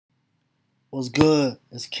What's good?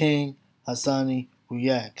 It's King Hassanee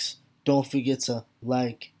Reacts. Don't forget to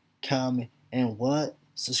like, comment, and what?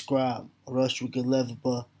 Subscribe. Rush we can level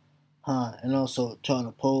behind. And also turn on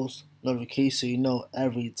the post notification so you know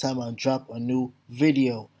every time I drop a new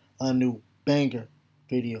video, a new banger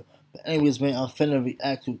video. But anyways, man, I'm finna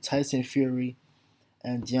react to Tyson Fury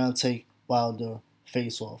and Deontay Wilder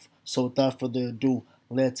face off. So without further ado,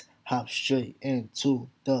 let's hop straight into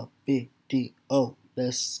the video.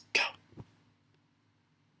 Let's go.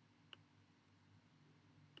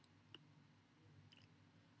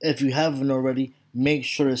 If you haven't already, make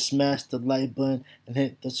sure to smash the like button and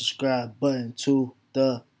hit the subscribe button to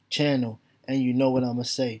the channel. And you know what I'm going to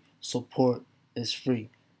say. Support is free.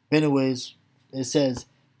 But anyways, it says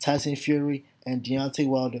Tyson Fury and Deontay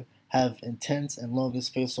Wilder have intense and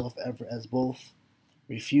longest face-off ever as both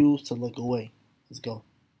refuse to look away. Let's go.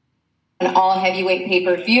 An all heavyweight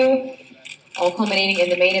pay-per-view, all culminating in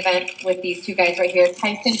the main event with these two guys right here,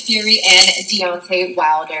 Tyson Fury and Deontay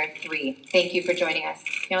Wilder 3. Thank you for joining us.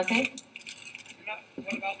 Deontay?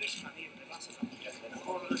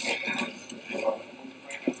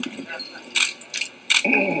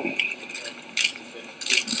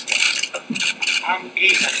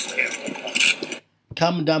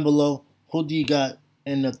 Comment down below, who do you got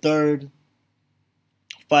in the third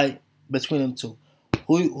fight between them two?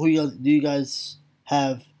 Who do you guys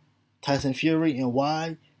have? Tyson Fury and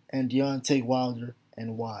why? And Deontay Wilder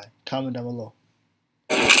and why? Comment down below.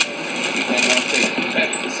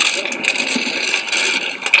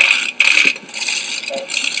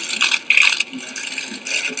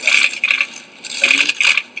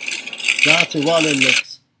 Deontay Wilder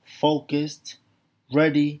looks focused,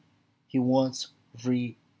 ready. He wants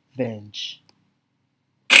revenge.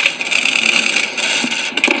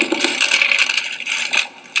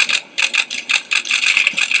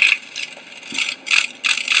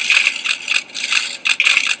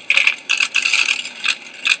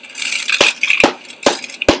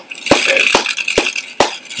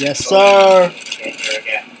 Yes, sir.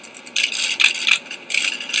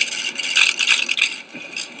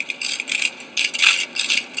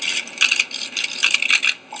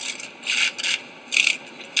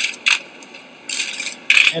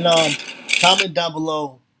 And comment down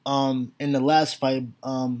below in the last fight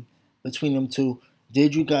between them two,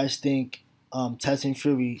 did you guys think Tyson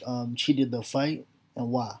Fury cheated the fight and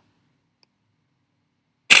why?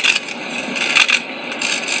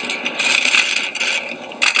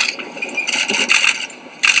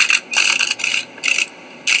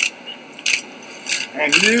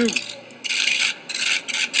 And you.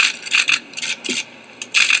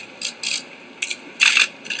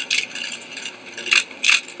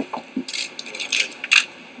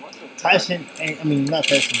 Tyson, not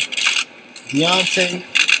Tyson.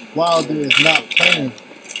 Deontay Wilder is not playing.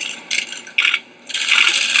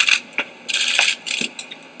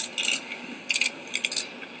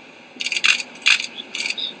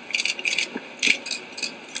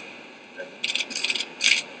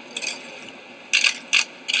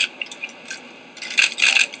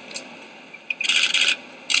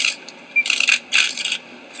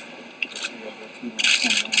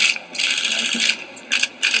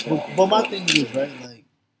 But my thing is, right, like,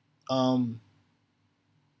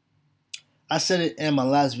 I said it in my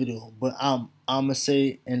last video, but I'm gonna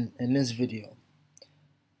say it in this video.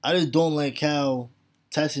 I just don't like how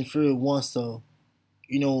Tyson Fury wants to,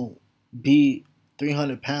 be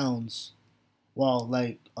 300 pounds, while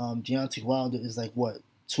like Deontay Wilder is like what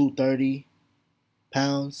 230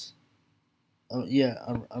 pounds.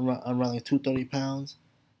 Yeah, around like 230 pounds.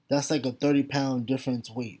 That's like a 30-pound difference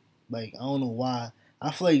weight. Like, I don't know why.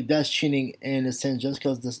 I feel like that's cheating in a sense, just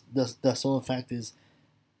because the sole fact is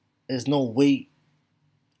there's no weight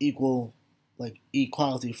equal, like,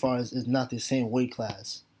 equality as far as it's not the same weight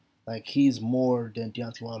class. Like, he's more than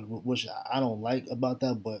Deontay Wilder, which I don't like about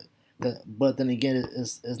that. But then again,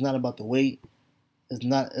 it's not about the weight. It's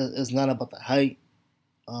not about the height.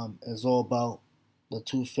 It's all about the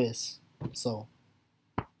two fists. So,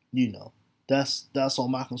 that's all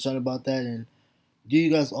my concern about that. And do you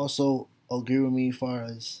guys also agree with me as far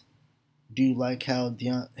as, do you like how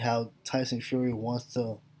Tyson Fury wants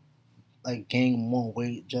to like gain more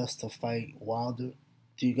weight just to fight Wilder?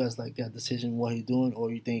 Do you guys like that decision, what he's doing,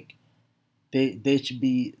 or you think they should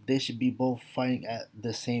be both fighting at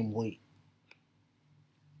the same weight?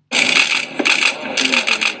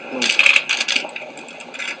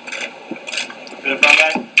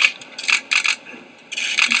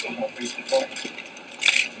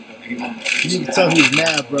 You can tell he's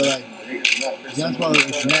mad, bro. Like, Deontay Wilder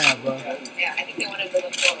is mad, bro. Yeah, I think they wanted to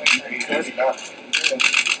look forward.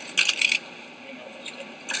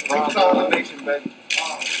 Bomb domination, baby.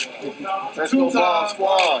 Let's go bomb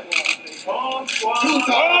squad. Bomb squad.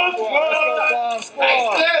 Two-time squad. Let's go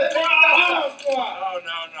bomb squad. Oh,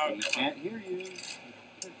 no. Can't hear you.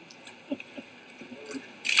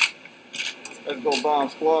 Let's go bomb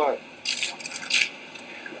squad.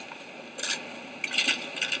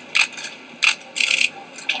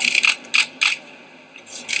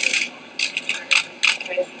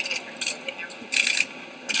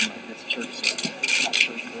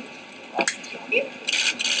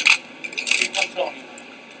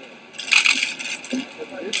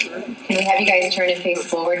 Can we have you guys turn and face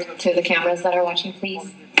forward to the cameras that are watching,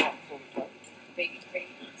 please?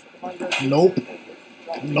 Nope.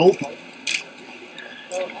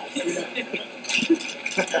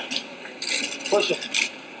 Push it.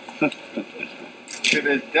 To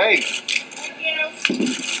this day.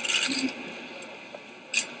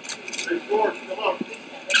 Come on.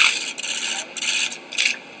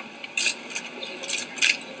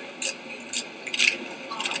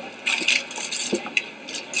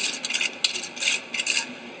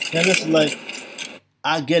 Yeah, this is like,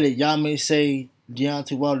 I get it. Y'all may say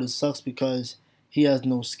Deontay Wilder sucks because he has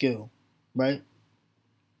no skill, right?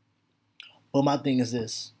 But my thing is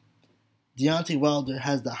this. Deontay Wilder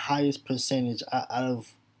has the highest percentage out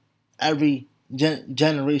of every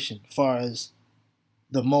generation as far as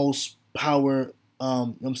the most power,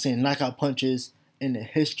 knockout punches in the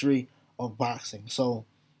history of boxing. So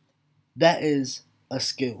that is a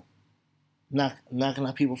skill. Knocking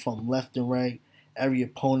out people from left and right. Every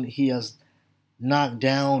opponent he has knocked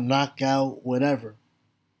down, knocked out, whatever.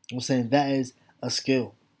 I'm saying that is a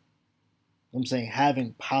skill. I'm saying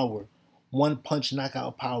having power, one punch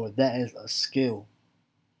knockout power, that is a skill.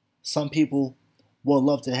 Some people would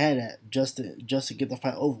love to have that just to get the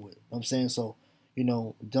fight over with. I'm saying so.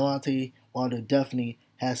 Deontay Wilder definitely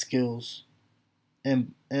has skills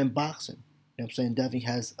in boxing. I'm saying definitely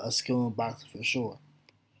has a skill in boxing for sure.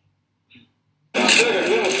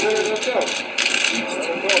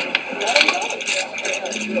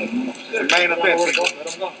 The main event.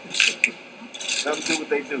 Let them do what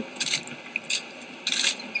they do.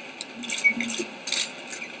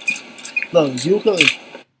 Look,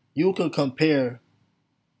 you could compare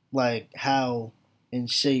like how in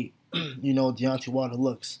shape Deontay Wilder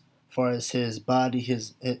looks, as far as his body,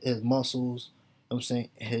 his muscles. I'm saying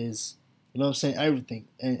his, everything,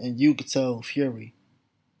 and you could tell Fury.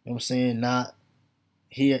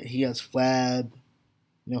 He has flab.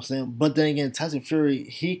 But then again, Tyson Fury,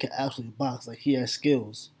 he can actually box. Like, he has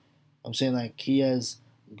skills. Like, he has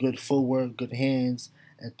good footwork, good hands,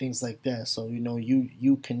 and things like that. So,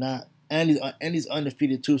 you cannot, and he's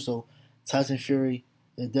undefeated too. So, Tyson Fury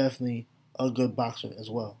is definitely a good boxer as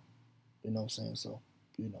well. So,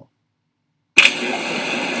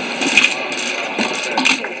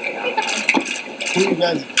 Who you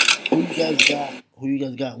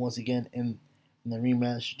guys got once again in the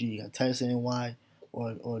rematch? Do you got Tyson and why,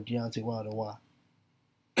 or Deontay Wilder why?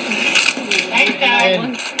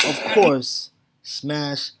 And of course,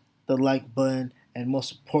 smash the like button, and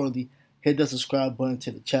most importantly, hit the subscribe button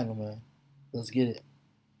to the channel, man. Let's get it.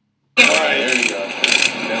 All right, there you go.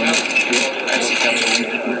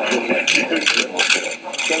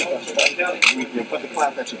 Put the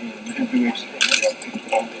clap at your ear. You can do it.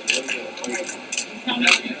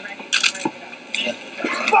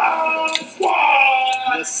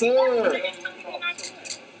 Yes, sir.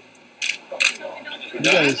 You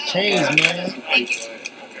got his chains, man.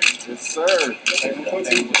 Yes, sir.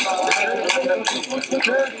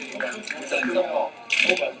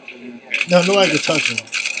 No, nobody can touch him.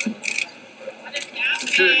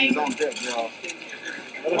 Security's on deck, y'all.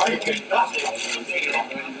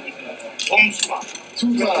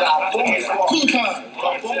 Two times.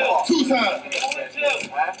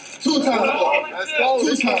 Let's go.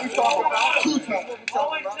 Two times.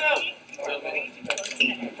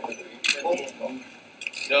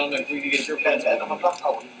 Gentlemen, if we can get your punch out.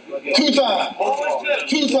 Two times.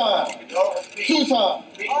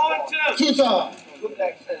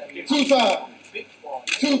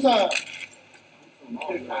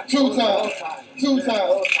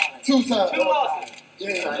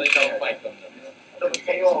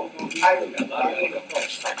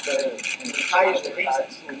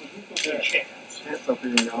 Hands up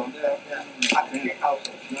here, y'all.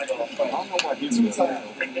 I don't know why he's two times.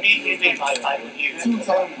 Two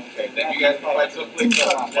times. Then you guys fight so quick.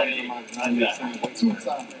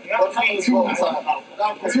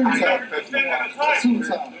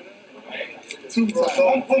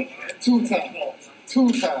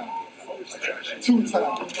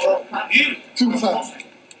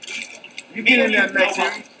 You get in there next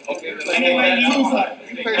year. Okay.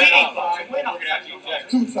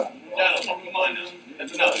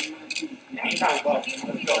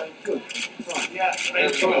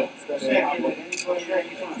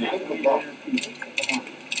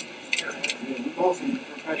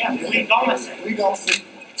 We gonna see. We gonna see.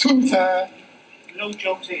 2 times. No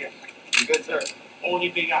jokes here. You good, sir? Only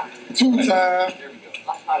big eye. 2 times. There we go.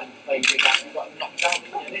 Last time you played big eye, you got knocked down.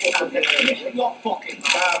 Shut your fucking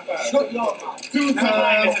mouth. Shut your mouth. 2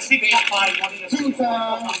 times. It's a 6-5. 2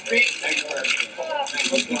 times.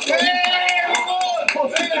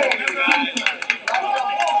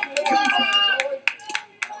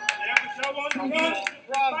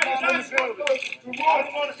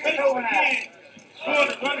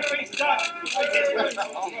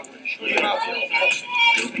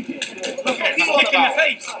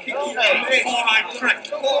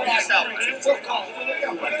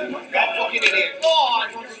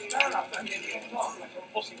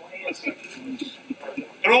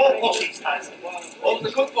 They're all pussies, Tyson. Well,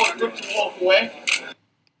 the good for good to walk away.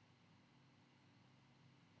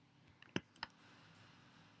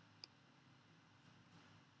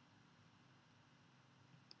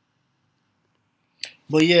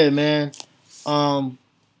 But yeah, man.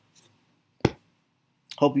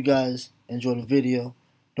 Hope you guys enjoy the video.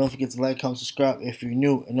 Don't forget to like, comment, subscribe if you're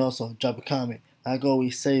new, and also drop a comment. Like I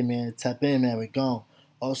always say, man, tap in, man. We're gone.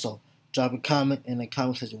 Also, drop a comment in the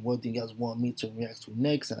comment section. What do you guys want me to react to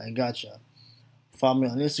next? And I got y'all. Follow me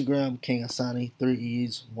on Instagram, King Hassanee, 3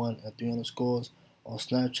 E's, 1 and 3 underscores. On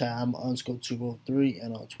Snapchat, I'm _203,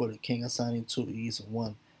 and on Twitter, King Hassanee, 2 E's and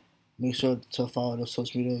 1. Make sure to follow those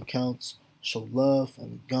social media accounts. Show love,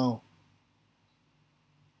 and we gone.